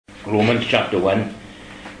Romans chapter 1,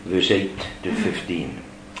 verse 8 to 15.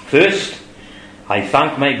 First, I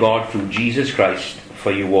thank my God through Jesus Christ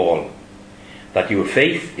for you all, that your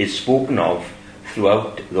faith is spoken of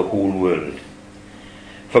throughout the whole world.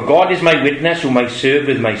 For God is my witness, whom I serve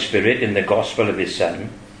with my spirit in the gospel of his Son,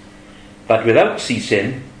 that without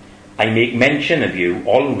ceasing I make mention of you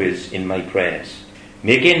always in my prayers,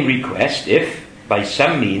 making request if, by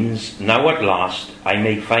some means, now at last, I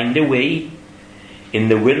may find a way in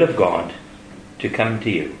the will of God to come to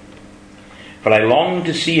you. For I long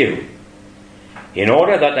to see you, in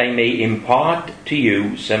order that I may impart to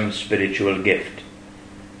you some spiritual gift,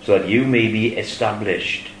 so that you may be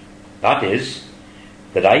established. That is,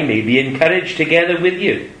 that I may be encouraged together with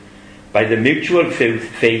you by the mutual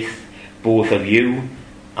faith both of you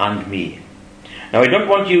and me. Now I don't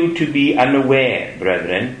want you to be unaware,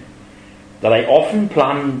 brethren, that I often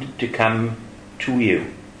planned to come to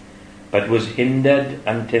you, but was hindered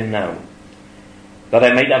until now, that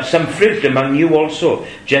I might have some fruit among you also,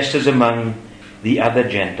 just as among the other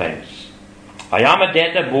Gentiles. I am a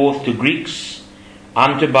debtor both to Greeks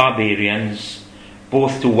and to barbarians,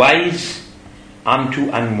 both to wise and to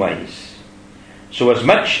unwise. So as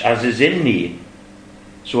much as is in me,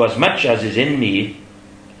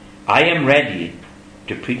 I am ready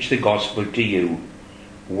to preach the gospel to you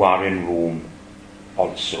who are in Rome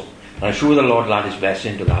also. And I'm sure the Lord will add his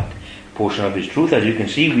blessing to that portion of his truth. As you can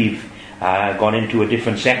see, we've gone into a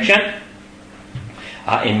different section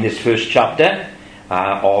in this first chapter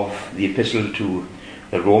of the epistle to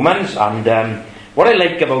the Romans. And what I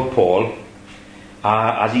like about Paul,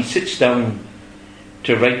 as he sits down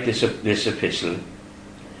to write this epistle,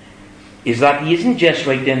 is that he isn't just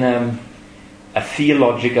writing a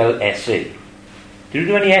theological essay. Did you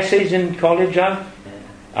do any essays in college, Al?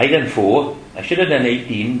 I done 4. I should have done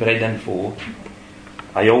 18, but I done 4.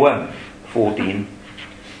 I owe him 14.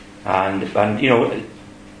 And you know,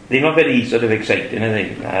 they're not very sort of exciting, are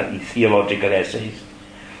they? These theological essays.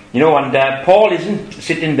 You know, and Paul isn't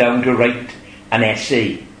sitting down to write an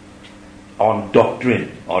essay on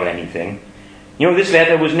doctrine or anything. You know, this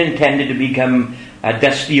letter wasn't intended to become a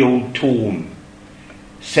dusty old tome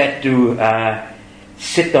set to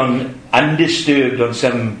sit on undisturbed on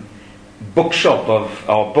some bookshop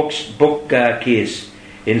bookcase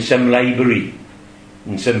in some library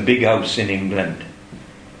in some big house in England.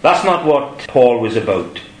 That's not what Paul was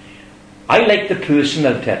about. I like the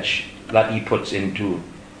personal touch that he puts into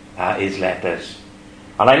his letters.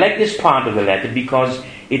 And I like this part of the letter because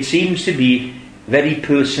it seems to be very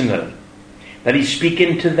personal, that he's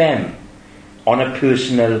speaking to them on a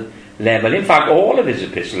personal level. In fact, all of his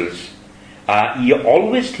epistles, he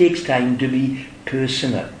always takes time to be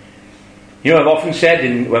personal. You know, I've often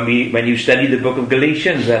said when you study the book of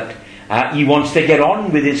Galatians that he wants to get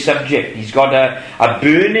on with his subject. He's got a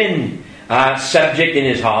burning subject in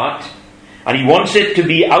his heart, and he wants it to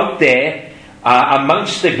be out there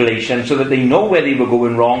amongst the Galatians so that they know where they were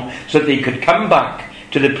going wrong, so that they could come back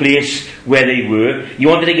to the place where they were. He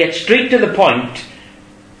wanted to get straight to the point,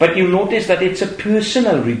 but you notice that it's a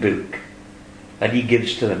personal rebuke that he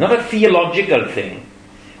gives to them. Not a theological thing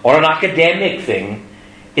or an academic thing.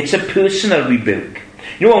 It's a personal rebuke.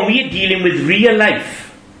 You know, when we are dealing with real life,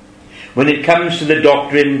 when it comes to the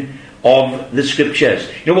doctrine of the Scriptures,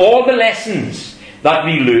 you know, all the lessons that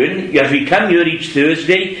we learn as we come here each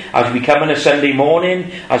Thursday, as we come on a Sunday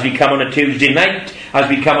morning, as we come on a Tuesday night, as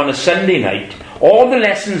we come on a Sunday night, all the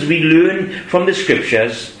lessons we learn from the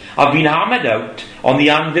Scriptures have been hammered out on the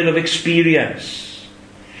anvil of experience.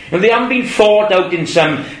 And they haven't been thought out in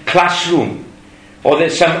some classroom or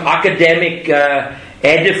there's some academic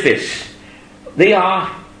edifice. They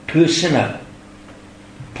are personal.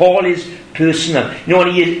 Paul is personal. You know,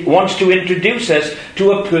 and he wants to introduce us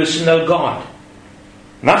to a personal God.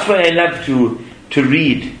 And that's why I love to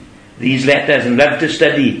read these letters and love to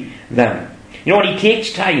study them. You know, and he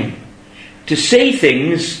takes time to say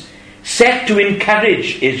things set to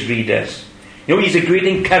encourage his readers. You know, he's a great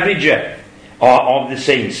encourager of the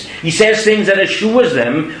saints. He says things that assures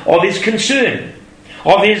them of his concern,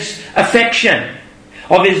 of his affection,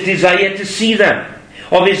 of his desire to see them,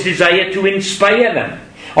 of his desire to inspire them,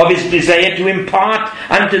 of his desire to impart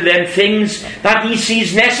unto them things that he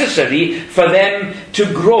sees necessary for them to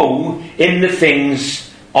grow in the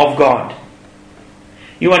things of God.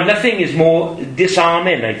 You know, nothing is more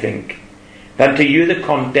disarming, I think, than to hear the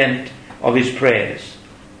content of his prayers.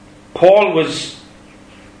 Paul was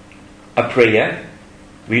a prayer.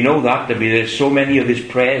 We know that. There's so many of his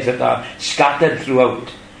prayers that are scattered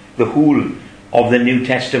throughout the whole of the New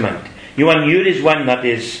Testament. You know, and here is one that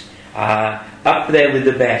is up there with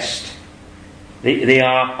the best. They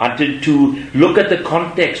are, and to look at the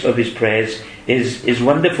context of his prayers is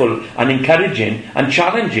wonderful and encouraging and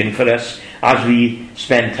challenging for us as we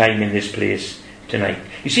spend time in this place tonight.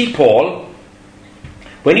 You see, Paul,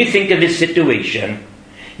 when you think of his situation,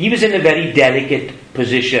 he was in a very delicate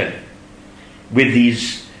position with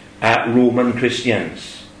these Roman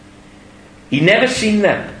Christians. He never seen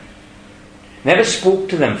them, never spoke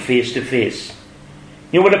to them face to face.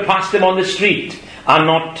 He would have passed them on the street and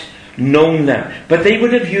not known them, but they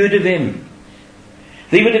would have heard of him.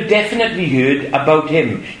 They would have definitely heard about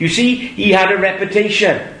him. You see, he had a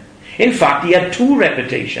reputation. In fact, he had two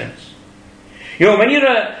reputations. When you're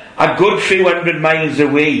a good few hundred miles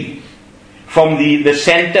away from the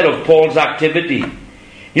centre of Paul's activity,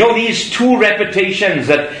 these two reputations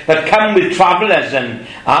that come with travellers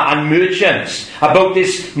and merchants about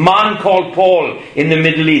this man called Paul in the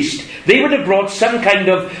Middle East, they would have brought some kind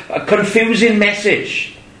of a confusing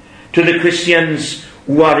message to the Christians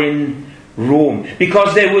who are in Rome,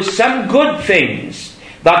 because there was some good things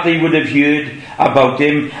that they would have heard about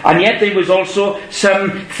him, and yet there was also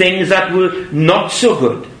some things that were not so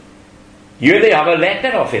good. Here they have a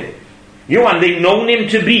letter of him, and they've known him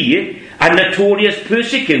to be a notorious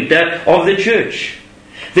persecutor of the church.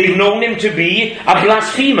 They've known him to be a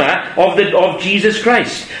blasphemer of Jesus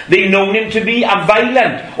Christ. They've known him to be a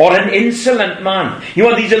violent or an insolent man.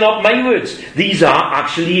 These are not my words. These are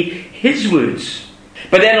actually his words.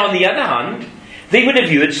 But then on the other hand, they would have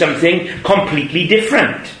heard something completely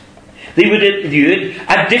different. They would have heard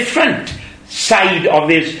a different side of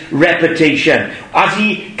his reputation as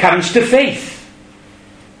he comes to faith.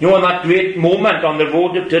 On that great moment on the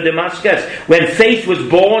road to Damascus, when faith was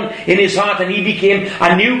born in his heart and he became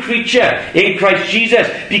a new creature in Christ Jesus,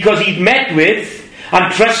 because he'd met with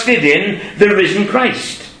and trusted in the risen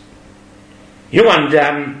Christ.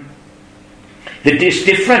 This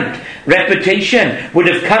different reputation would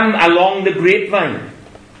have come along the grapevine,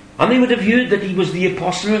 and they would have heard that he was the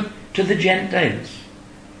apostle to the Gentiles.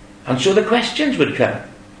 And so the questions would come.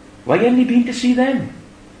 Why haven't we been to see them?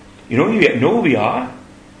 You know we are.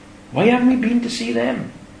 Why haven't we been to see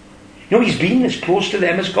them? He's been as close to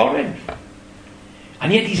them as Corinth.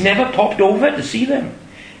 And yet he's never popped over to see them.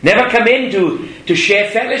 Never come in to share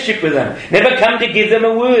fellowship with them. Never come to give them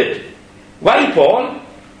a word. Why, Paul?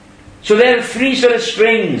 So there are three sort of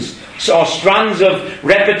strings or strands of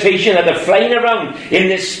reputation that are flying around in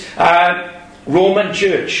this Roman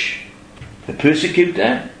church. The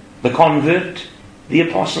persecutor, the convert, the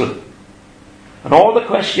apostle. And all the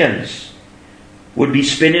questions would be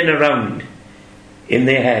spinning around in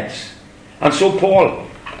their heads. And so Paul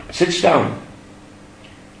sits down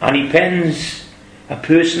and he pens a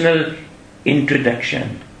personal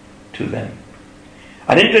introduction to them.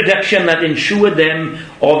 An introduction that ensured them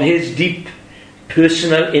of his deep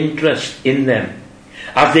personal interest in them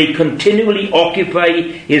as they continually occupy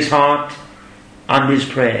his heart and his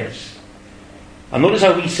prayers. And notice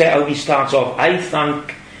how he starts off. I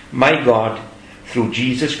thank my God through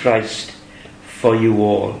Jesus Christ for you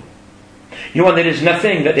all. There is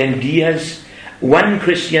nothing that endears one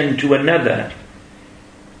Christian to another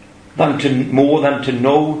more than to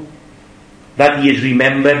know that he is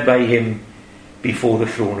remembered by him before the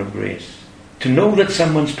throne of grace. To know that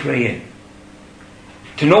someone's praying.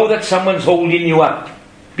 To know that someone's holding you up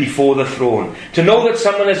before the throne. To know that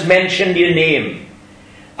someone has mentioned your name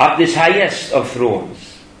at this highest of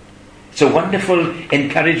thrones. It's a wonderful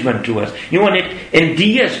encouragement to us. And it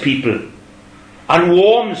endears people and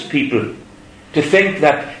warms people to think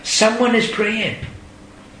that someone is praying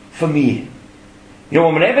for me.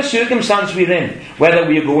 Whatever circumstance we're in, whether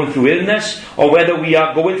we are going through illness or whether we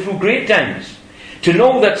are going through great times, to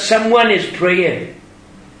know that someone is praying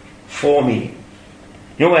for me.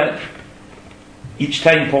 Each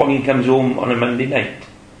time Pauline comes home on a Monday night,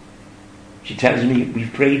 she tells me,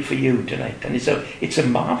 we've prayed for you tonight. And it's a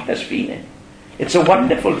marvellous feeling. It's a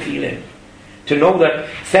wonderful feeling to know that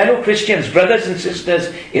fellow Christians, brothers and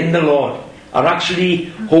sisters in the Lord, are actually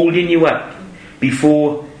holding you up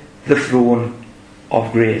before the throne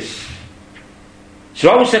of grace. So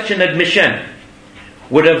how such an admission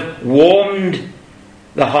would have warmed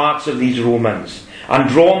the hearts of these Romans and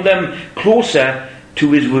drawn them closer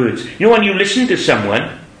to his words. When you listen to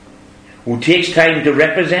someone who takes time to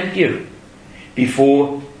represent you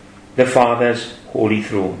before the Father's holy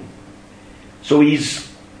throne. So he's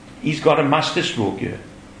got a masterstroke here.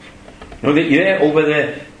 Over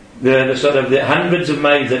the sort of the hundreds of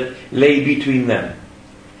miles that lay between them.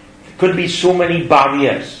 There could be so many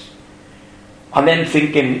barriers. And then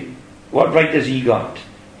thinking, what right has he got?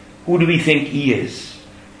 Who do we think he is?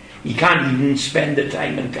 He can't even spend the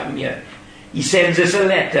time and come here. He sends us a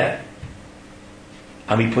letter.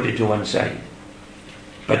 and we put it to one side.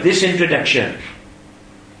 But this introduction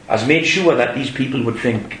has made sure that these people would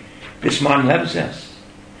think, this man loves us.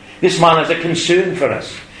 This man has a concern for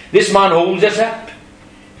us. This man holds us up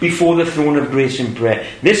before the throne of grace in prayer.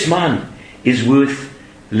 This man is worth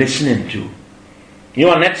listening to. You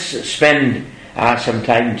know, and let's spend some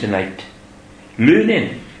time tonight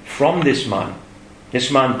learning from this man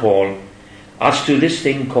Paul, as to this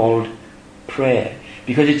thing called prayer.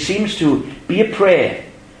 Because it seems to be a prayer,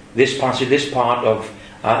 this passage, this part of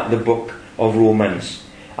the book of Romans.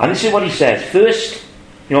 And this is what he says. First,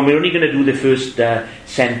 we're only going to do the first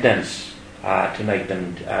sentence tonight,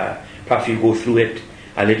 and perhaps we'll go through it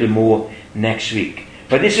a little more next week.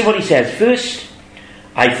 But this is what he says. First,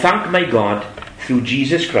 I thank my God through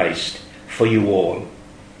Jesus Christ for you all,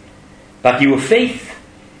 that your faith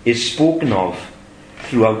is spoken of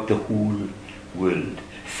throughout the whole world.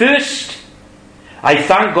 First, I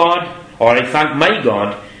thank God, or I thank my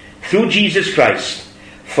God, through Jesus Christ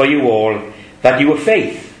for you all, that your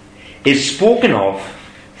faith is spoken of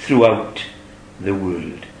throughout the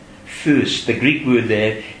world. First, the Greek word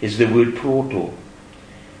there is the word proto,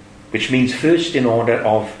 which means first in order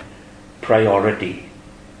of priority.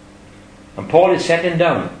 And Paul is setting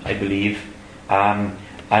down, I believe, an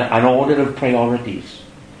order of priorities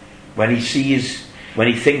when he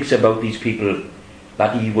thinks about these people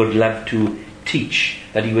that he would love to teach,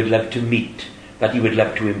 that he would love to meet, that he would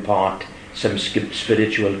love to impart some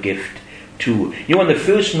spiritual gift to. And the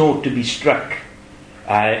first note to be struck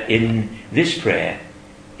in this prayer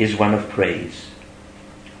is one of praise.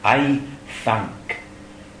 I thank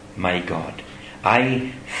my God.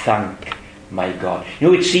 I thank my God.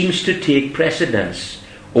 It seems to take precedence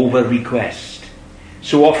over request.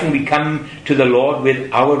 So often we come to the Lord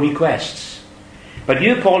with our requests. But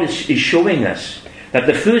here Paul is showing us that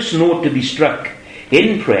the first note to be struck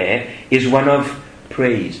in prayer is one of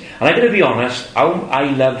praise. And I'm going to be honest, I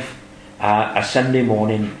love a Sunday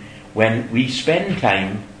morning when we spend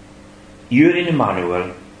time here in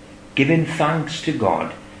Emmanuel giving thanks to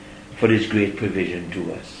God for his great provision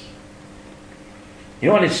to us.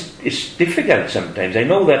 And it's difficult sometimes. I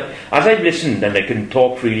know that as I've listened, and I can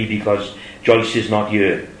talk freely because Joyce is not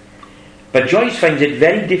here, but Joyce finds it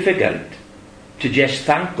very difficult to just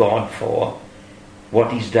thank God for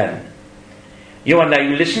what he's done. And I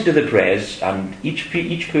listen to the prayers, and each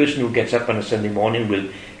person who gets up on a Sunday morning will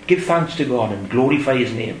give thanks to God and glorify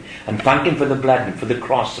his name and thank him for the blood and for the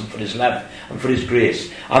cross and for his love and for his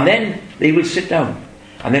grace. And then they will sit down,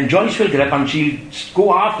 and then Joyce will get up and she'll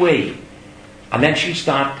go halfway, and then she'll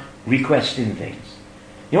start requesting things.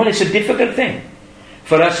 It's a difficult thing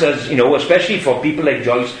for us, as especially for people like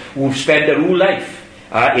Joyce who've spent their whole life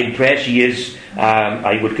in prayer. She is,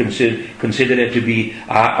 I would consider her to be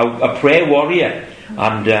a prayer warrior,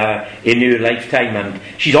 and in her lifetime, and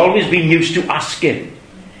she's always been used to asking.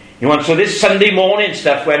 And so this Sunday morning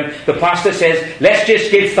stuff, when the pastor says, let's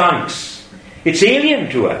just give thanks, it's alien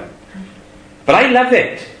to her. But I love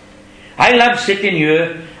it. I love sitting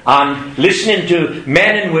here and listening to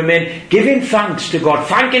men and women giving thanks to God,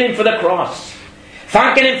 thanking him for the cross,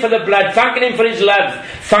 thanking him for the blood, thanking him for his love,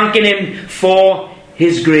 thanking him for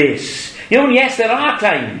his grace. Yes, there are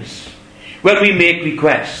times when we make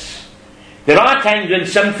requests. There are times when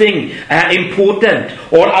something important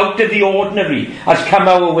or out of the ordinary has come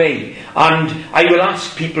our way, and I will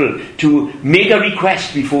ask people to make a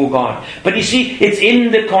request before God. But you see, it's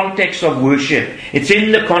in the context of worship. It's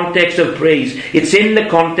in the context of praise. It's in the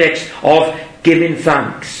context of giving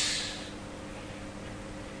thanks.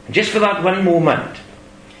 And just for that one moment,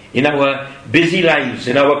 in our busy lives,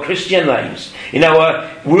 in our Christian lives, in our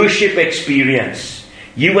worship experience,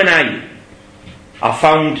 you and I are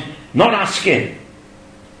found not asking,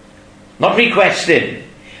 not requesting,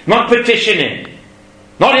 not petitioning,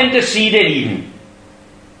 not interceding even,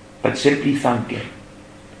 but simply thanking.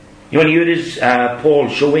 Here is Paul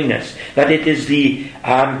showing us that it is the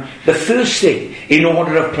first thing in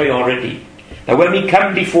order of priority. That when we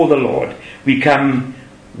come before the Lord, we come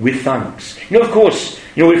with thanks. Of course,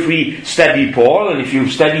 if we study Paul, and if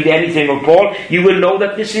you've studied anything of Paul, you will know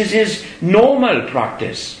that this is his normal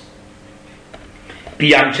practice.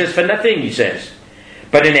 Be anxious for nothing, he says,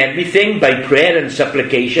 but in everything, by prayer and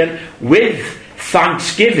supplication, with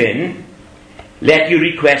thanksgiving, let your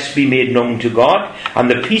requests be made known to God, and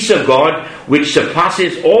the peace of God, which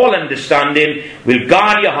surpasses all understanding, will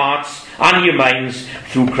guard your hearts and your minds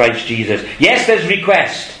through Christ Jesus. Yes, there's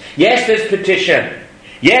request. Yes, there's petition.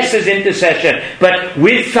 Yes, there's intercession, but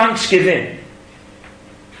with thanksgiving.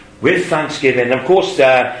 With thanksgiving. Of course,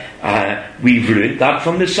 we've learned that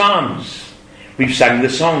from the Psalms. We've sung the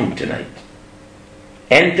song tonight.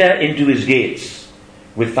 Enter into his gates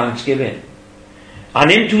with thanksgiving,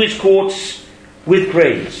 and into his courts with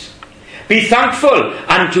praise. Be thankful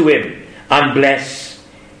unto him, and bless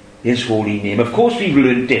his holy name. Of course, we've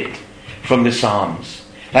learned it from the Psalms,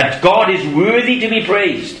 that God is worthy to be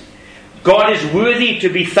praised. God is worthy to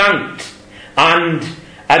be thanked and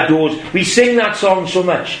adored. We sing that song so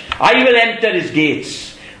much. I will enter his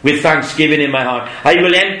gates with thanksgiving in my heart. I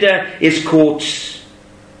will enter his courts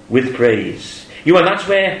with praise. You know, and that's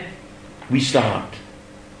where we start.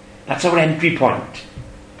 That's our entry point.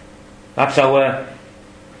 That's our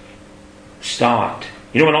start.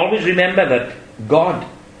 You know, and always remember that God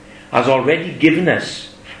has already given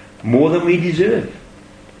us more than we deserve.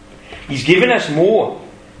 He's given us more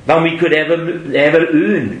than we could ever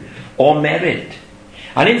earn or merit.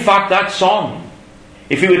 And in fact, that song,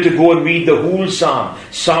 if we were to go and read the whole psalm,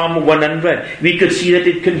 Psalm 100, we could see that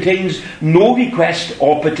it contains no request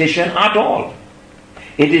or petition at all.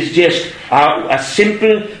 It is just a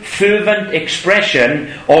simple, fervent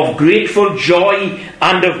expression of grateful joy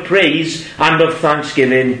and of praise and of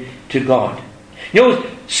thanksgiving to God. You know,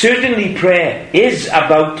 certainly prayer is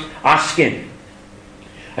about asking.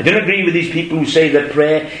 I don't agree with these people who say that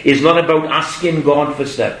prayer is not about asking God for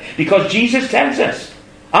stuff, because Jesus tells us,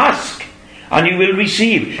 ask and you will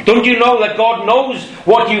receive. Don't you know that God knows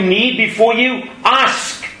what you need before you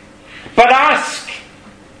ask? But ask.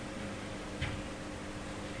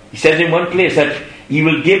 He says in one place that he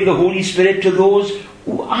will give the Holy Spirit to those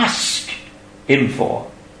who ask him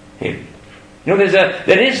for him. You know,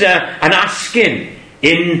 there is an asking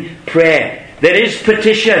in prayer. There is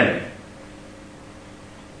petition.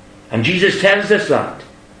 And Jesus tells us that.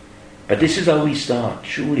 But this is how we start,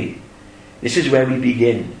 surely. This is where we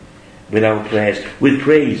begin with our prayers, with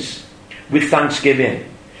praise, with thanksgiving,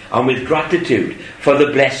 and with gratitude for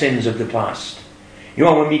the blessings of the past. You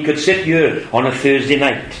know, when we could sit here on a Thursday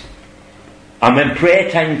night, and when prayer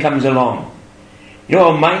time comes along, you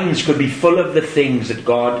know, our minds could be full of the things that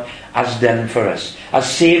God has done for us, has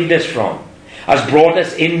saved us from, has brought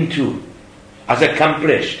us into, has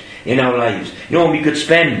accomplished in our lives. You know, we could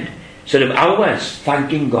spend sort of hours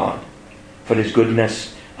thanking God for his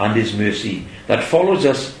goodness and his mercy that follows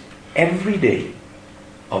us every day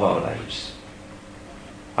of our lives.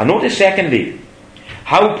 And notice secondly,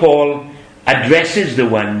 how Paul addresses the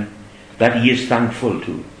one that he is thankful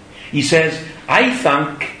to. He says, I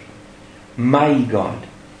thank my God.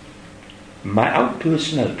 How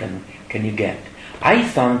personal can you get? I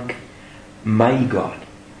thank my God.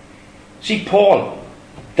 See, Paul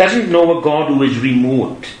doesn't know a God who is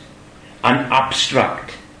remote and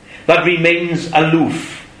abstract, that remains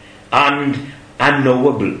aloof and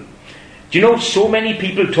unknowable. Do you know, so many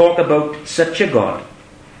people talk about such a God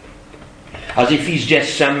as if he's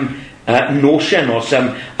just some notion or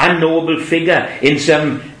some unknowable figure in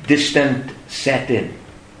some distant setting.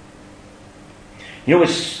 You know,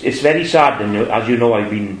 it's very sad, and as you know, I've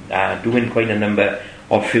been doing quite a number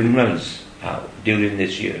of funerals during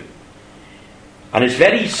this year. And it's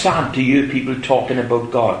very sad to hear people talking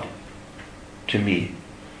about God to me,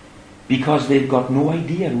 because they've got no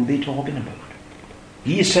idea who they're talking about.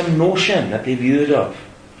 He is some notion that they've heard of.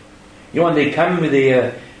 You know, and they come with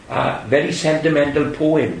their very sentimental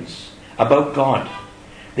poems about God.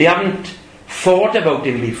 They haven't thought about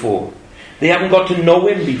him before. They haven't got to know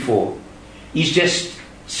him before. He's just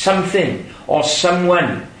something or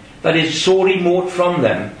someone that is so remote from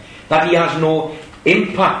them that he has no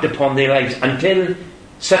impact upon their lives until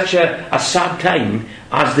such a sad time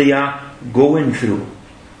as they are going through.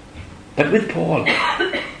 But with Paul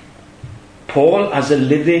has a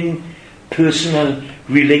living, personal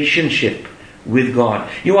relationship with God.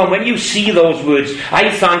 You know, when you see those words,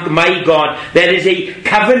 I thank my God, there is a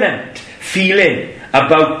covenant feeling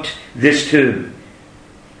about this term.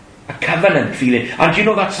 A covenant feeling. And you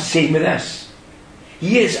know, that's the same with us.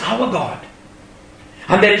 He is our God.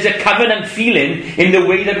 And there is a covenant feeling in the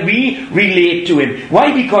way that we relate to him.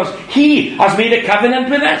 Why? Because he has made a covenant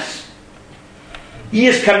with us. He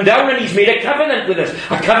has come down and he's made a covenant with us.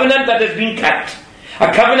 A covenant that has been kept.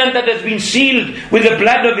 A covenant that has been sealed with the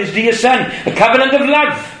blood of his dear Son. A covenant of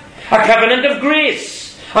love. A covenant of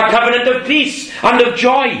grace. A covenant of peace and of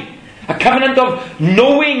joy. A covenant of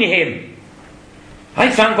knowing him. I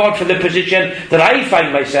thank God for the position that I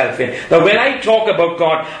find myself in. That when I talk about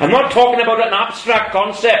God, I'm not talking about an abstract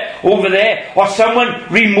concept over there or someone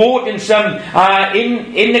remote in some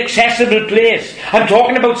inaccessible place. I'm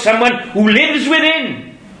talking about someone who lives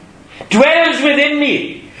within, dwells within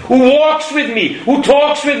me, who walks with me, who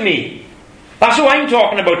talks with me. That's who I'm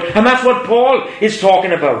talking about. And that's what Paul is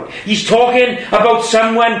talking about. He's talking about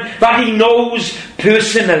someone that he knows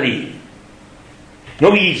personally.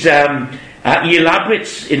 No, he's He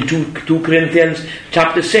elaborates in 2 Corinthians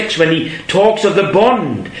chapter 6 when he talks of the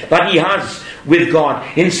bond that he has with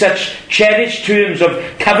God in such cherished terms of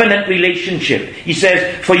covenant relationship. He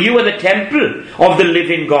says, for you are the temple of the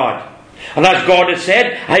living God. And as God has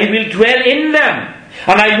said, I will dwell in them,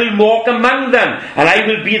 and I will walk among them, and I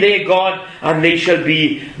will be their God, and they shall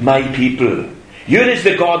be my people. Here is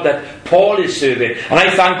the God that Paul is serving. And I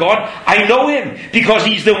thank God I know him, because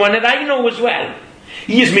he's the one that I know as well.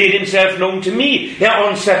 He has made himself known to me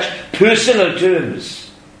on such personal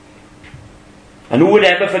terms. And who would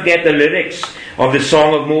ever forget the lyrics of the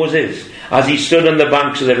Song of Moses as he stood on the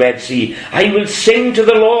banks of the Red Sea? I will sing to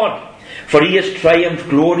the Lord, for he has triumphed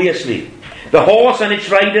gloriously. The horse and its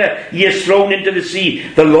rider he has thrown into the sea.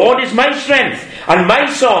 The Lord is my strength and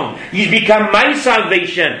my song. He's become my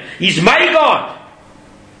salvation. He's my God.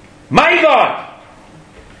 My God.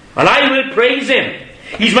 And I will praise him.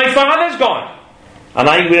 He's my Father's God. And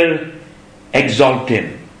I will exalt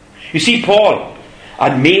him. You see, Paul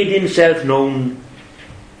had made himself known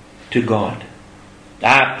to God.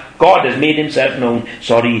 God has made himself known,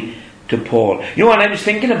 to Paul. You know, and I was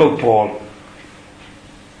thinking about Paul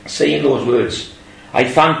saying those words. I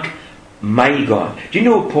thank my God. Do you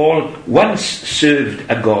know Paul once served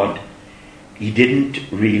a God he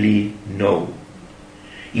didn't really know?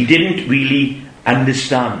 He didn't really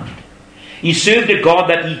understand. He served a God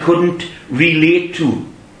that he couldn't relate to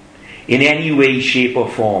in any way, shape or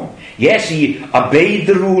form. Yes, he obeyed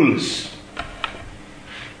the rules.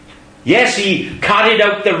 Yes, he carried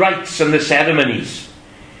out the rites and the ceremonies.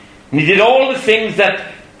 And he did all the things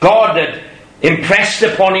that God had impressed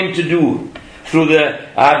upon him to do through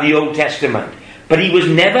the Old Testament. But he was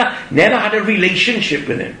never had a relationship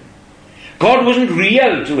with him. God wasn't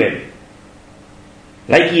real to him.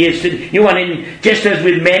 Like he is today. You know, and just as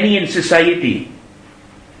with many in society,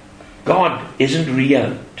 God isn't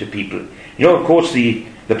real to people. You know, of course, the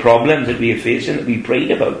problems that we are facing, that we prayed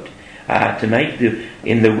about tonight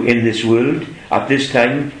in this world at this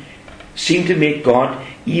time, seem to make God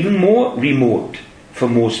even more remote for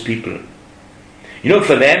most people. You know,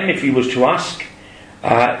 for them, if we was to ask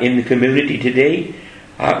in the community today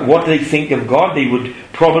what they think of God, they would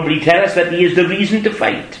probably tell us that he is the reason to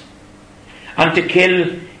fight and to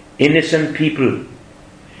kill innocent people.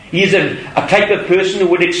 He is a type of person who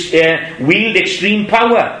would wield extreme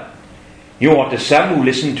power. You know what, to some who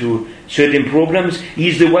listen to certain programs,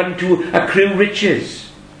 he's the one to accrue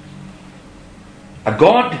riches. A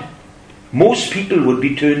God most people would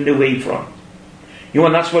be turned away from. You know,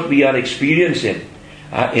 and that's what we are experiencing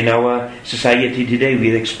in our society today.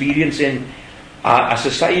 We are experiencing a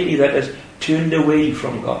society that has turned away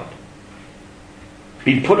from God,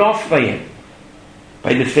 been put off by him,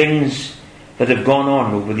 by the things that have gone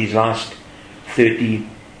on over these last 30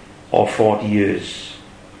 or 40 years.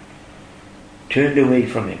 Turned away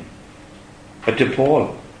from him. But to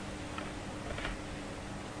Paul,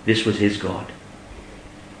 this was his God.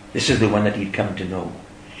 This is the one that he'd come to know.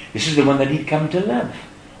 This is the one that he'd come to love.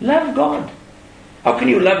 Love God. How can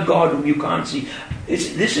you love God whom you can't see?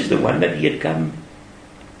 This is the one that he had come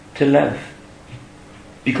to love.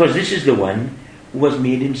 Because this is the one who has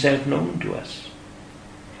made himself known to us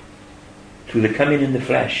through the coming in the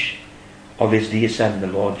flesh of his dear Son, the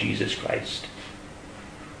Lord Jesus Christ.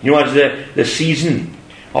 You know, as the season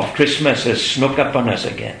of Christmas has snuck up on us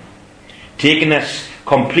again, taken us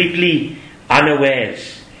completely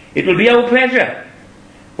unawares, it will be our pleasure,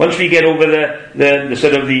 once we get over the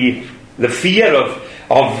sort of the fear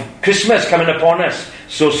of Christmas coming upon us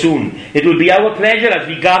so soon, it will be our pleasure as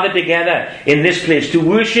we gather together in this place to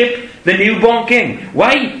worship the newborn King.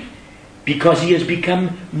 Why? Because he has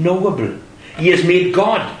become knowable. He has made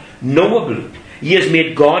God knowable. He has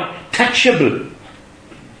made God touchable.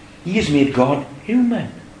 He has made God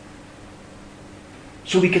human.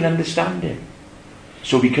 So we can understand him.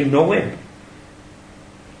 So we can know him.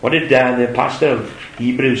 What did the pastor of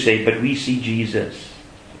Hebrews say? But we see Jesus,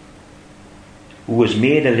 who was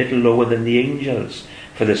made a little lower than the angels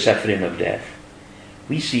for the suffering of death.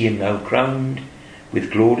 We see him now crowned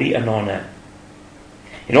with glory and honour,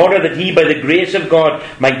 in order that he, by the grace of God,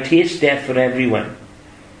 might taste death for everyone.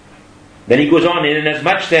 Then he goes on,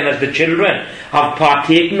 inasmuch then as the children have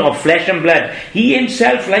partaken of flesh and blood, he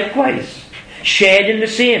himself likewise shared in the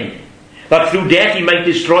same, that through death he might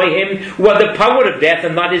destroy him who had the power of death,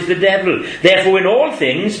 and that is the devil. Therefore in all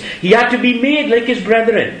things he had to be made like his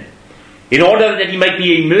brethren, in order that he might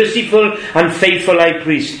be a merciful and faithful high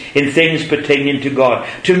priest in things pertaining to God,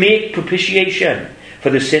 to make propitiation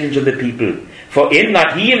for the sins of the people. For in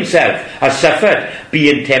that he himself has suffered,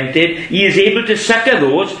 being tempted, he is able to succor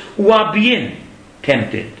those who are being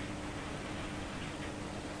tempted.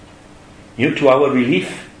 to our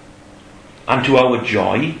relief and to our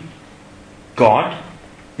joy, God,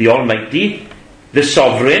 the Almighty, the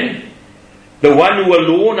Sovereign, the one who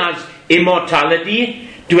alone has immortality,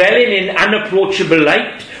 dwelling in unapproachable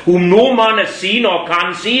light, whom no man has seen or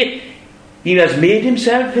can see, he has made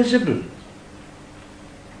himself visible.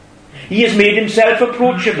 He has made himself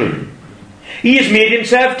approachable. He has made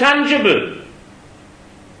himself tangible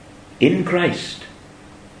in Christ.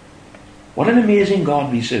 What an amazing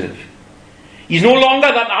God we serve. He's no longer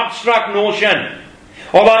that abstract notion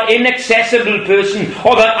or that inaccessible person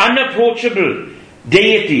or that unapproachable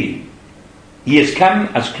deity. He has come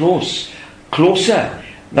as closer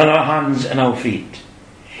than our hands and our feet.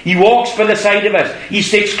 He walks by the side of us. He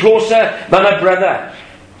sticks closer than a brother.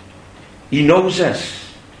 He knows us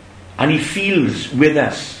and he feels with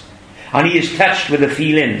us, and he is touched with the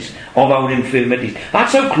feelings of our infirmities.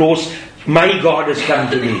 That's how close my God has come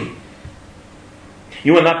to me.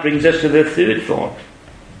 And that brings us to the third thought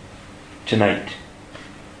tonight,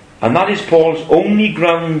 and that is Paul's only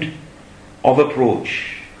ground of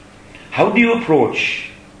approach. How do you approach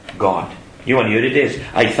God? And here it is.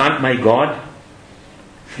 I thank my God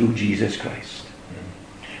through Jesus Christ.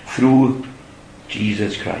 Through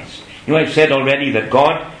Jesus Christ. I've said already that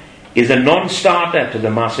God is a non-starter to the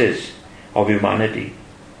masses of humanity.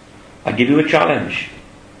 I give you a challenge.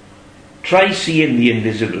 Try seeing the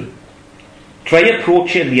invisible. Try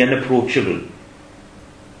approaching the unapproachable.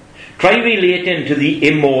 Try relating to the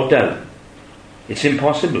immortal. It's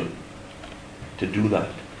impossible to do that.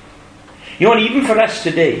 And even for us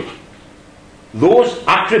today, those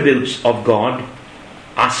attributes of God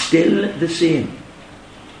are still the same.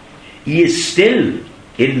 He is still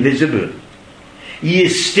invisible. He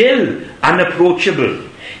is still unapproachable.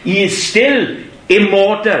 He is still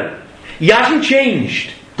immortal. He hasn't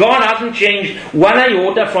changed. God hasn't changed one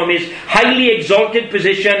iota from his highly exalted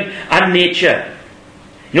position and nature.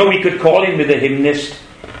 We could call him with the hymnist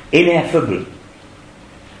ineffable.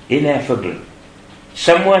 Ineffable.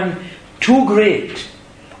 Someone too great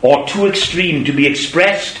or too extreme to be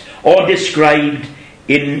expressed or described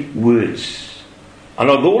in words. And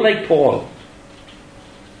although, like Paul,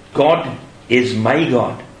 God is my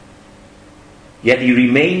God, yet he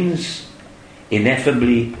remains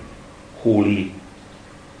ineffably holy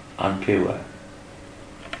and pure.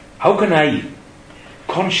 How can I,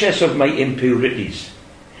 conscious of my impurities,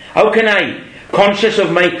 how can I, conscious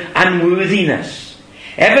of my unworthiness,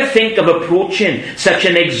 ever think of approaching such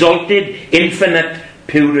an exalted, infinite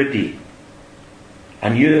purity?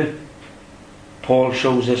 And here, Paul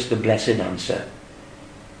shows us the blessed answer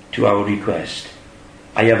to our request.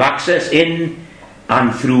 I have access in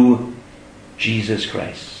and through Jesus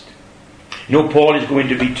Christ. Paul is going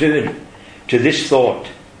to return to this thought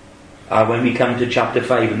when we come to chapter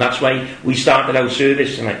 5, and that's why we started our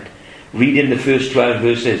service tonight reading the first 12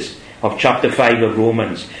 verses of chapter 5 of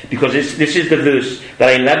Romans, because this is the verse that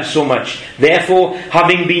I love so much. Therefore,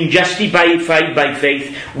 having been justified by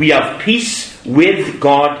faith, we have peace with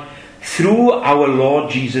God through our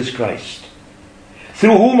Lord Jesus Christ,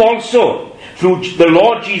 through whom also, through the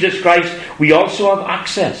Lord Jesus Christ, we also have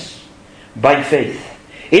access by faith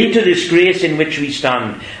into this grace in which we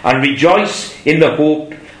stand and rejoice in the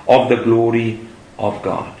hope of the glory of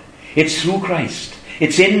God. It's through Christ.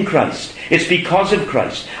 It's in Christ. It's because of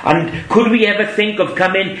Christ. And could we ever think of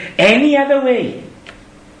coming any other way?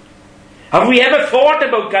 Have we ever thought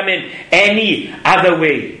about coming any other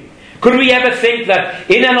way? Could we ever think that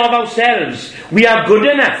in and of ourselves we are good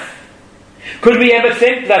enough? Could we ever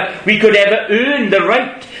think that we could ever earn the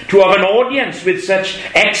right to have an audience with such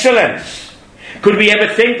excellence? Could we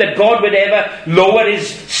ever think that God would ever lower his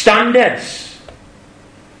standards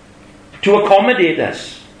to accommodate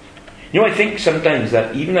us? I think sometimes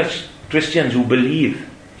that even as Christians who believe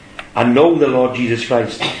and know the Lord Jesus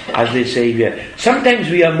Christ as their Saviour, sometimes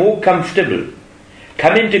we are more comfortable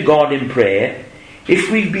coming to God in prayer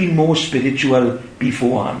if we've been more spiritual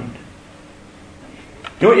beforehand.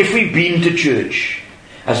 If we've been to church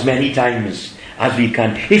as many times as we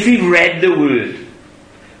can, if we've read the Word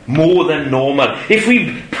more than normal, if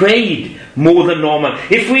we've prayed more than normal,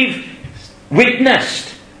 if we've witnessed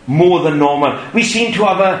more than normal, we seem to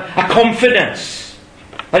have a confidence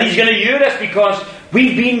that he's going to hear us because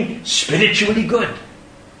we've been spiritually good.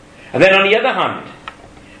 And then on the other hand,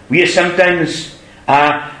 we are sometimes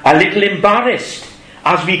a little embarrassed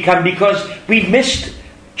as we come because we've missed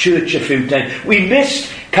church a few times. We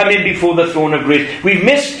missed coming before the throne of grace. We've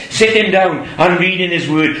missed sitting down and reading his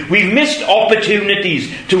word. We've missed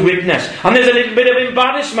opportunities to witness. And there's a little bit of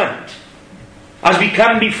embarrassment as we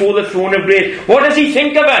come before the throne of grace. What does he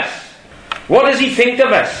think of us? What does he think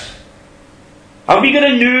of us? Are we got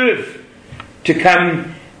a nerve to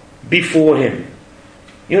come before him.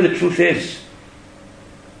 You know, the truth is,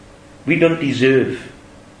 we don't deserve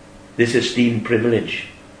this esteemed privilege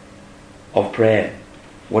of prayer,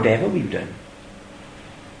 whatever we've done,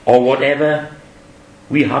 or whatever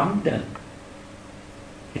we haven't done.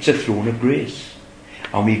 It's a throne of grace.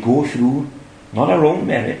 And we go through, not our own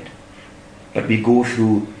merit, but we go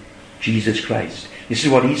through Jesus Christ. This is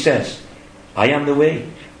what he says. I am the way.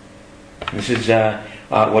 This is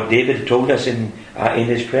what David told us in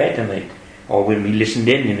his prayer tonight, or when we listened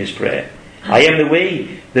in his prayer. I am the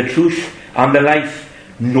way, the truth, and the life.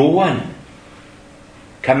 No one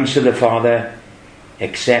comes to the Father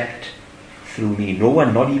except through me. No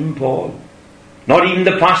one, not even Paul. Not even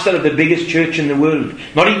the pastor of the biggest church in the world.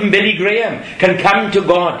 Not even Billy Graham can come to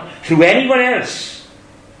God through anyone else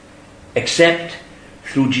except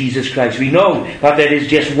through Jesus Christ. We know that there is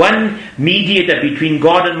just one mediator between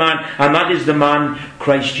God and man, and that is the man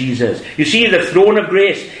Christ Jesus. You see, the throne of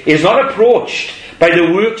grace is not approached by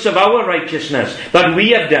the works of our righteousness that we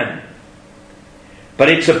have done, but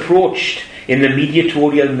it's approached in the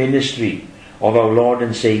mediatorial ministry of our Lord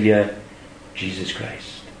and Saviour Jesus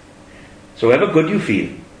Christ. So however good you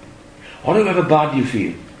feel, or however bad you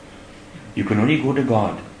feel, you can only go to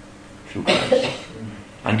God through Christ.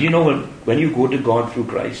 And you know, when you go to God through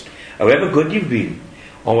Christ, however good you've been,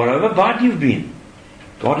 or however bad you've been,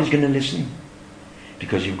 God is going to listen,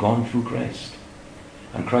 because you've gone through Christ.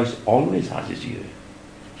 And Christ always has his ear.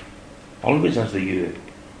 Always has the ear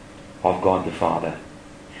of God the Father.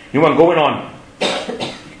 You know, going on,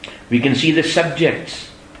 we can see the subjects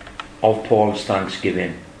of Paul's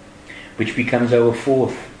thanksgiving, which becomes our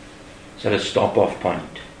fourth sort of stop-off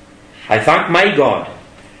point. I thank my God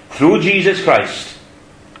through Jesus Christ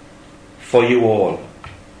for you all.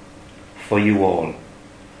 For you all.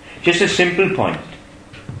 Just a simple point,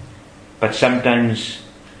 but sometimes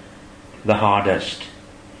the hardest.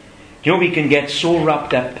 You know, we can get so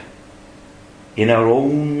wrapped up in our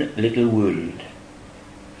own little world,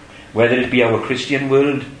 whether it be our Christian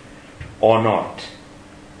world or not.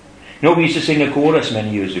 You know, we used to sing a chorus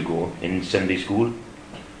many years ago in Sunday school.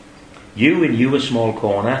 You in your small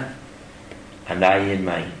corner, and I in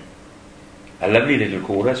mine. A lovely little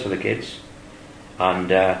chorus for the kids. And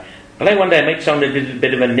but I wonder, it might sound a little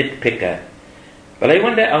bit of a nitpicker, but I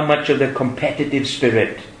wonder how much of the competitive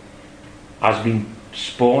spirit has been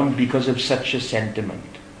spawned because of such a sentiment.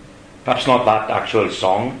 Perhaps not that actual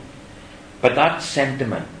song, but that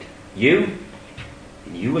sentiment. You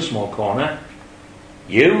in your small corner,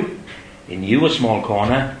 you in your small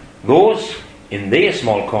corner, those in their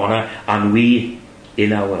small corner, and we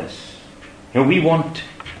in ours. You know, we want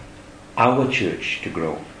our church to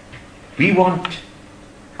grow. We want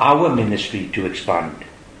our ministry to expand.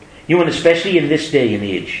 You know, and especially in this day and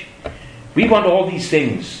age, we want all these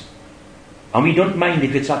things, and we don't mind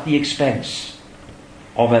if it's at the expense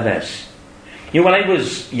of others. You know, when I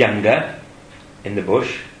was younger, in the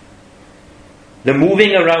bush, the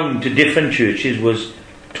moving around to different churches was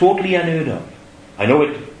totally unheard of. I know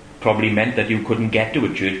it probably meant that you couldn't get to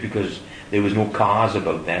a church because there was no cars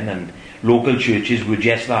about then, and local churches were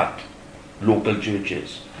just that, local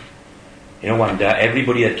churches. You know, and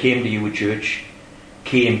everybody that came to your church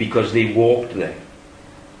came because they walked there.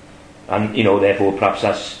 And, you know, therefore perhaps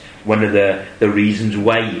that's one of the reasons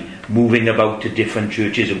why moving about to different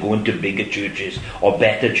churches or going to bigger churches or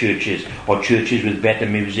better churches or churches with better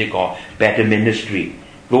music or better ministry,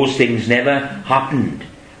 those things never happened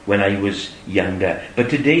when I was younger. But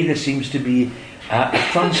today there seems to be a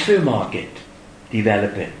transfer market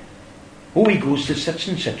developing. Oh, he goes to such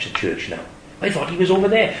and such a church now. I thought he was over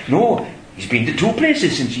there. No, he's been to 2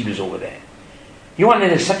 places since he was over there. You know, and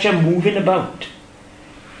there's such a moving about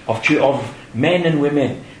of men and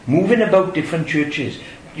women moving about different churches.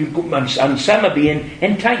 And some are being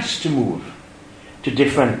enticed to move to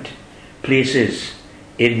different places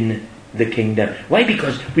in the kingdom. Why?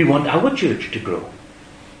 Because we want our church to grow.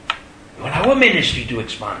 We want our ministry to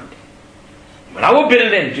expand. We want our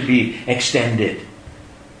building to be extended.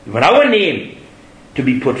 We want our name to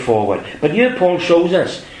be put forward. But here Paul shows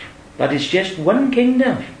us that it's just one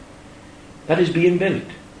kingdom that is being built.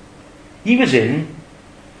 He was in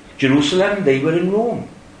Jerusalem, they were in Rome.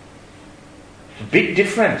 It's a big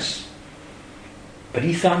difference. But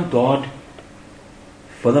he thanked God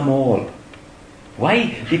for them all.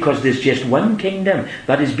 Why? Because there's just one kingdom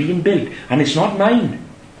that is being built, and it's not mine.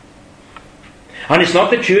 And it's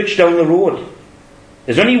not the church down the road.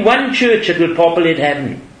 There's only one church that will populate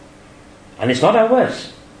heaven, and it's not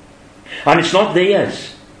ours, and it's not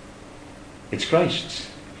theirs. It's Christ's.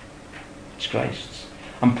 It's Christ's.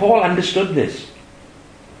 And Paul understood this.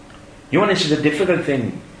 You know, this is a difficult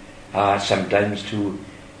thing sometimes to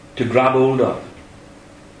grab hold of.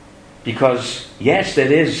 Because, yes,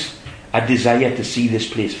 there is a desire to see this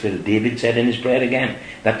place filled. David said in his prayer again,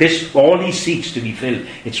 that all these seats to be filled.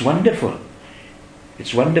 It's wonderful.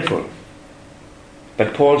 It's wonderful.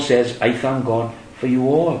 But Paul says, I thank God for you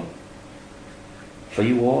all. For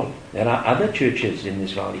you all. There are other churches in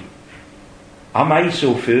this valley. Am I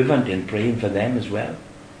so fervent in praying for them as well?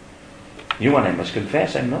 You know what, I must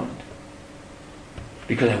confess, I'm not.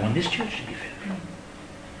 Because I want this church to be filled.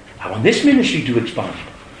 I want this ministry to expand.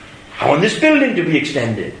 I want this building to be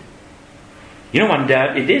extended. You know, and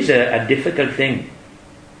it is a difficult thing.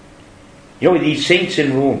 You know, these saints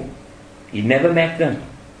in Rome, he never met them.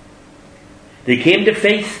 They came to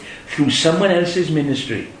faith through someone else's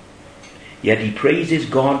ministry. Yet he praises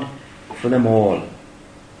God for them all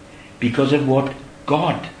because of what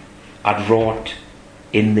God had wrought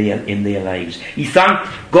in their lives. He thanked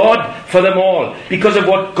God for them all because of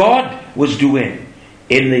what God was doing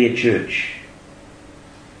in their church.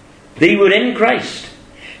 They were in Christ,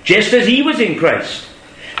 just as he was in Christ.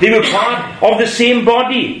 They were part of the same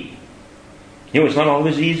body. You know, it's not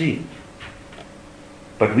always easy.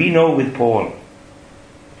 But we know with Paul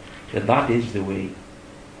that is the way.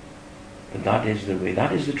 That is the way.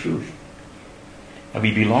 That is the truth. And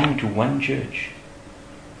we belong to one church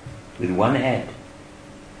with one head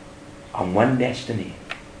and one destiny.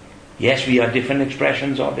 Yes, we are different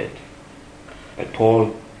expressions of it. But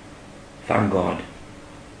Paul, thank God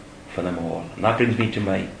for them all. And that brings me to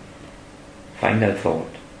my final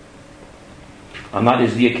thought. And that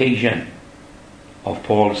is the occasion of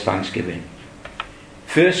Paul's thanksgiving.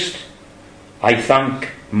 First, I thank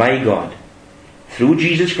my God through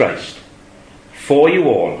Jesus Christ for you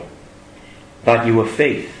all, that your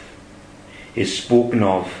faith is spoken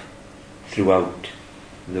of throughout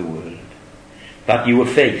the world. That your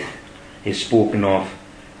faith is spoken of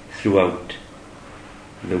throughout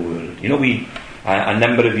the world. You know, a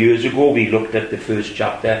number of years ago we looked at the first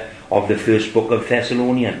chapter of the first book of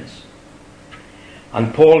Thessalonians,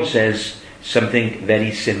 and Paul says something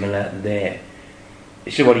very similar there.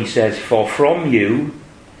 This is what he says: for from you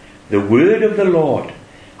the word of the Lord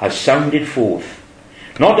has sounded forth,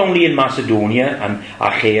 not only in Macedonia and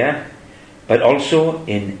Achaia, but also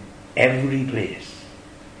in every place.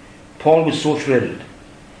 Paul was so thrilled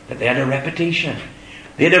that they had a reputation.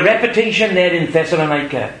 They had a reputation there in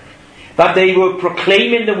Thessalonica, that they were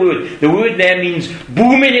proclaiming the word. The word there means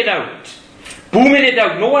booming it out. Booming it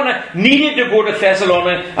out. No one needed to go to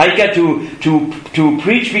Thessalonica to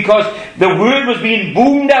preach, because the word was being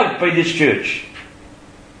boomed out by this church.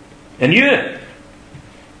 And here,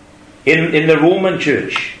 in the Roman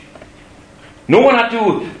church, no one had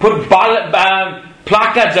to put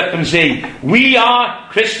placards up and say, we are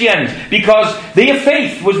Christians, because their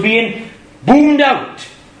faith was being boomed out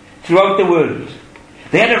throughout the world.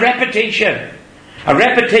 They had a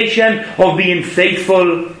reputation of being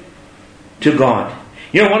faithful to God.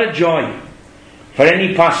 You know, what a joy for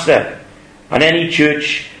any pastor and any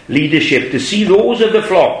church leadership to see those of the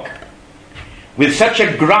flock with such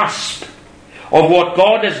a grasp of what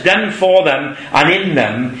God has done for them and in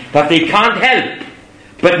them, that they can't help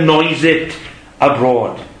but noise it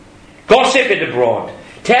abroad. Gossip it abroad.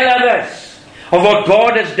 Tell others of what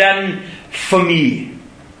God has done for me.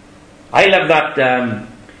 I love that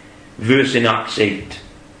verse in Acts 8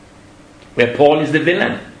 where Paul is the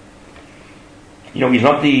villain. You know, he's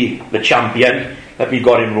not the champion that we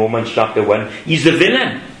got in Romans chapter 1. He's the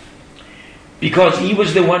villain, because he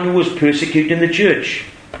was the one who was persecuting the church.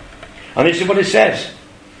 And this is what it says: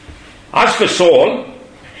 as for Saul,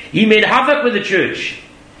 he made havoc with the church,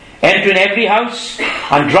 entering every house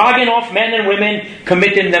and dragging off men and women,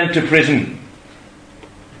 committing them to prison.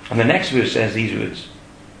 And the next verse says these words: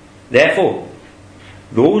 therefore,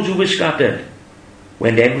 those who were scattered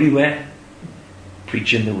went everywhere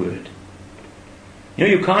preaching the word. You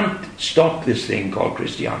know, you can't stop this thing called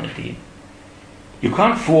Christianity. You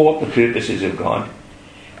can't thwart the purposes of God,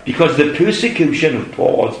 because the persecution of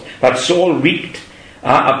Paul that Saul wreaked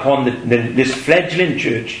upon this fledgling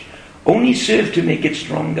church only served to make it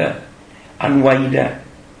stronger and wider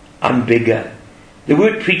and bigger. The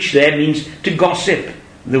word preach there means to gossip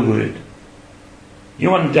the word. You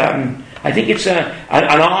know, and I think it's an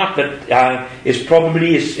art that is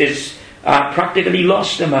probably practically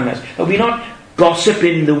lost among us. But we're not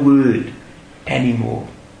gossiping the word anymore.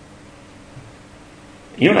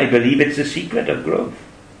 You know, I believe it's the secret of growth.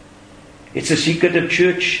 It's the secret of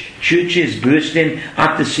churches bursting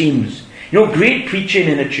at the seams. You know, great preaching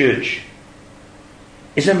in a church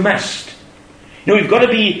is a must. You know, you've got to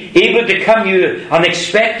be able to come here and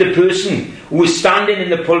expect the person who is standing in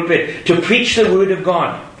the pulpit to preach the word of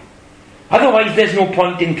God. Otherwise there's no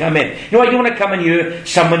point in coming. I don't want to come and hear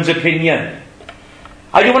someone's opinion.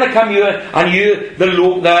 I don't want to come here and hear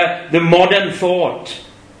the modern thought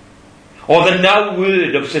or the now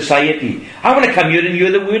word of society. I want to come here and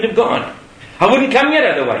hear the word of God. I wouldn't come here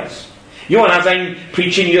otherwise. And as I'm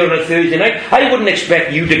preaching here on a Thursday night, I wouldn't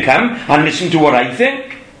expect you to come and listen to what I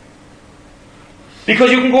think.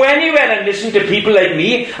 Because you can go anywhere and listen to people like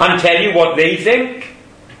me and tell you what they think.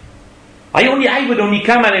 I would only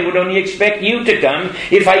come, and I would only expect you to come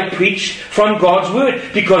if I preach from God's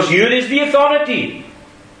word. Because here is the authority.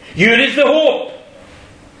 Here is the hope.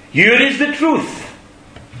 Here is the truth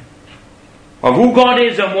of who God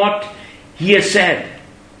is and what He has said.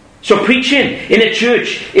 So preaching in a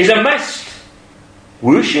church is a must.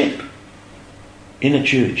 Worship in a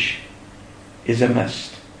church is a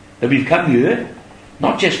must. That we've come here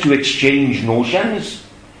not just to exchange notions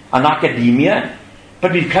and academia,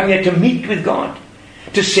 but we've come here to meet with God,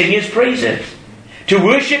 to sing His praises, to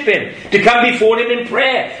worship Him, to come before Him in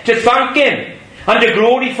prayer, to thank Him, and to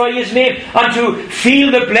glorify His name, and to feel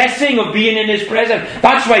the blessing of being in His presence.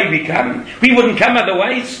 That's why we come. We wouldn't come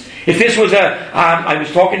otherwise. If this was I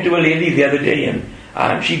was talking to a lady the other day,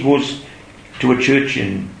 and she goes to a church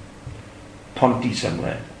in Ponty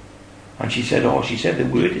somewhere, and she said, the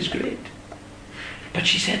word is great. But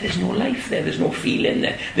she said there's no life there, there's no feeling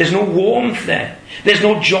there, there's no warmth there, there's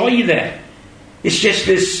no joy there. It's just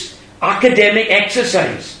this academic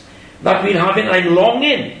exercise that we're having. I'm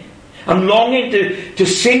longing to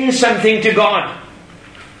sing something to God.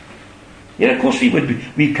 Of course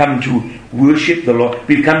we've come to worship the Lord,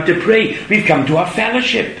 we've come to pray, we've come to our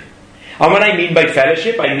fellowship. And what I mean by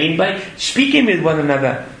fellowship, I mean by speaking with one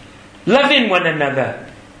another, loving one another,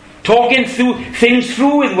 talking through things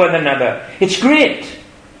through with one another. It's great.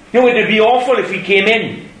 It would be awful if we came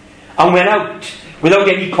in and went out without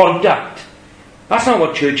any contact. That's not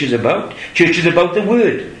what church is about. Church is about the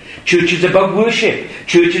word. Church is about worship.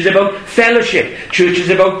 Church is about fellowship. Church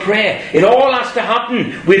is about prayer. It all has to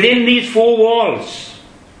happen within these four walls.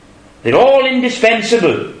 They're all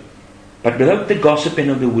indispensable. But without the gossiping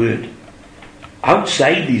of the word,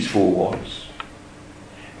 outside these four walls,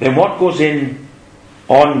 then what goes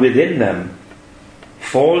on within them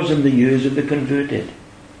falls in the ears of the converted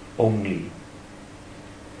only.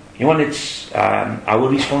 And it's our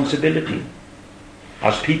responsibility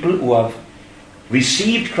as people who have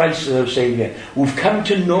received Christ as our Saviour, who've come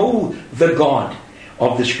to know the God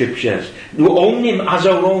of the Scriptures, who own Him as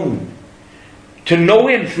our own, to know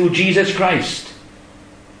Him through Jesus Christ,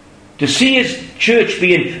 to see His church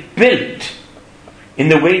being built in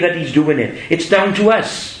the way that He's doing it. It's down to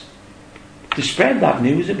us to spread that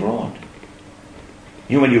news abroad.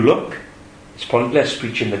 When you look, it's pointless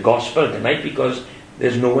preaching the gospel tonight because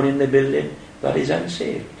there's no one in the building that is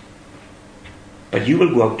unsaved. But you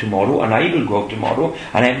will go out tomorrow, and I will go out tomorrow,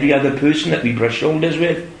 and every other person that we brush shoulders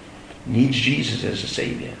with needs Jesus as a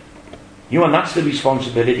Saviour. And that's the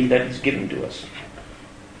responsibility that He's given to us.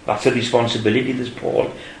 That's the responsibility that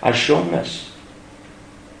Paul has shown us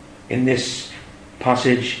in this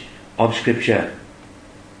passage of Scripture,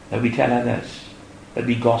 that we tell others, that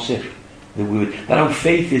we gossip the word, that our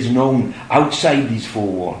faith is known outside these four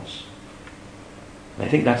walls. And I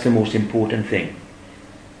think that's the most important thing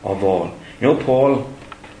of all. Paul,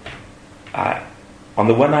 on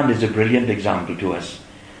the one hand, is a brilliant example to us.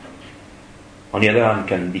 On the other hand,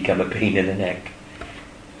 can become a pain in the neck,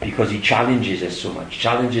 because he challenges us so much,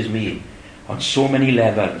 challenges me on so many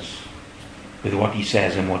levels with what he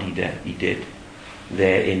says and what he did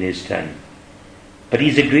there in his time. But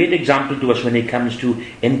he's a great example to us when it comes to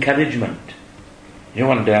encouragement.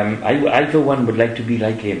 And I for one would like to be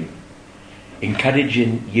like him,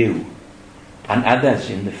 encouraging you and others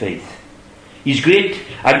in the faith. He's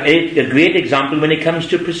a great example when it comes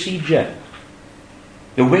to procedure,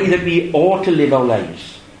 the way that we ought to live our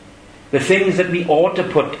lives, the things that we ought to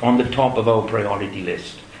put on the top of our priority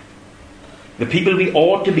list, the people we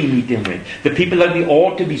ought to be meeting with, the people that we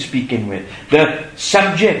ought to be speaking with, the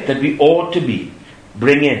subject that we ought to be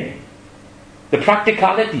bringing, the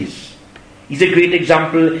practicalities. He's a great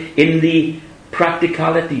example in the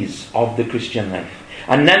practicalities of the Christian life.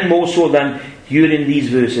 And none more so than here in these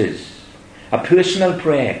verses. A personal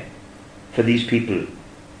prayer for these people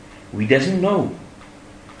who he doesn't know.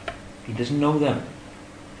 He doesn't know them.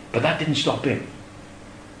 But that didn't stop him.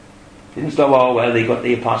 Didn't stop, they got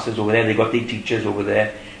their pastors over there, they got their teachers over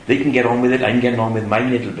there, they can get on with it, I'm getting on with mine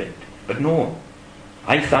a little bit. But no,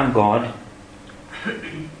 I thank God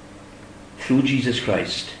through Jesus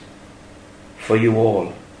Christ for you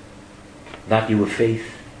all, that your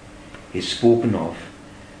faith is spoken of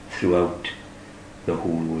throughout the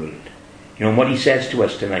whole world. And what he says to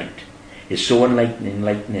us tonight is so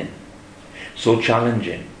enlightening, so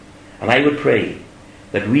challenging. And I would pray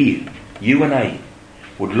that we, you and I,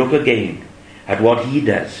 would look again at what he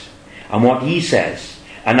does and what he says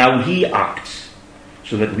and how he acts,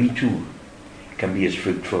 so that we too can be as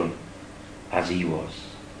fruitful as he was.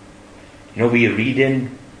 You know, we are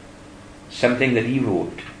reading something that he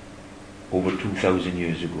wrote over 2,000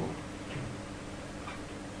 years ago.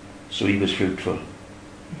 So he was fruitful.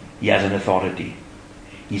 He has an authority.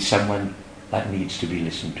 He's someone that needs to be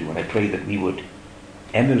listened to. And I pray that we would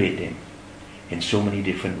emulate him in so many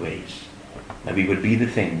different ways. That we would be the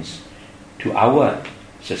things to our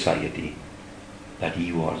society that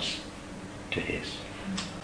he was to his.